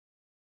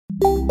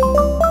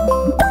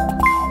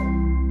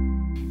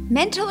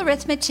Mental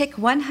Arithmetic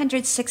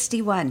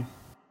 161.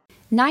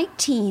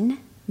 19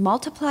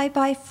 multiply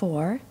by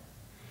 4,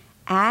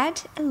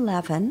 add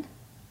 11,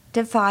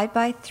 divide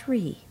by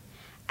 3.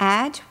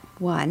 Add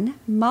 1,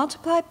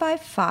 multiply by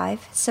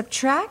 5,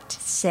 subtract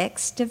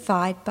 6,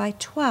 divide by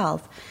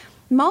 12.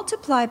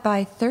 Multiply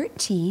by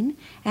 13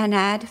 and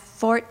add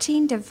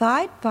 14,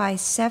 divide by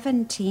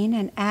 17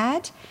 and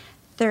add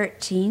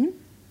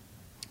 13.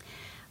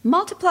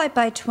 Multiply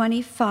by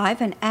 25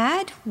 and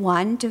add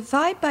 1,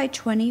 divide by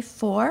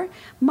 24,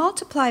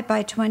 multiply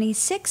by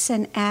 26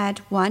 and add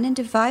 1 and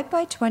divide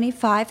by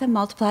 25 and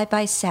multiply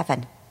by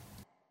 7.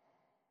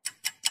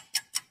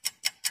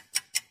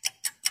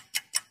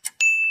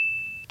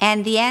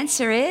 And the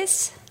answer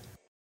is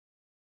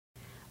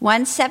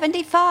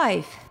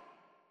 175.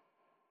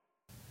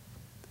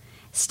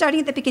 Starting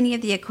at the beginning of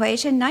the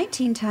equation,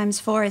 19 times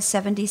 4 is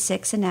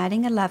 76 and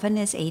adding 11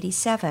 is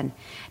 87.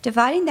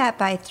 Dividing that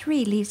by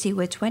 3 leaves you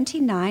with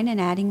 29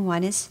 and adding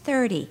 1 is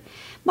 30.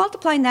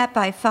 Multiplying that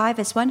by 5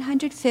 is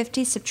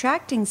 150,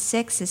 subtracting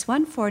 6 is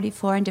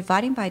 144 and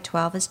dividing by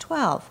 12 is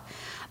 12.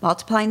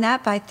 Multiplying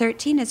that by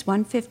 13 is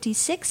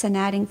 156 and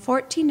adding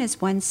 14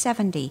 is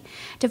 170.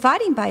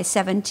 Dividing by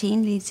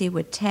 17 leaves you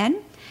with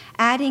 10.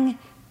 Adding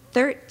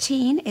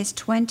 13 is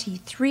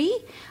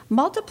 23.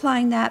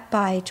 Multiplying that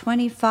by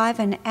 25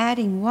 and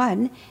adding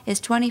 1 is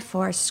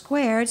 24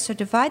 squared. So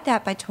divide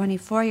that by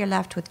 24, you're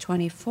left with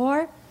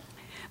 24.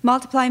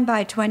 Multiplying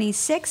by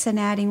 26 and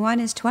adding 1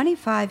 is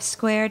 25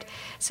 squared.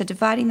 So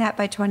dividing that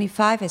by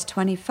 25 is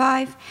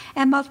 25.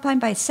 And multiplying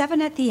by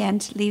 7 at the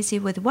end leaves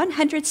you with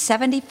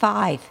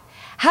 175.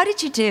 How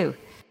did you do?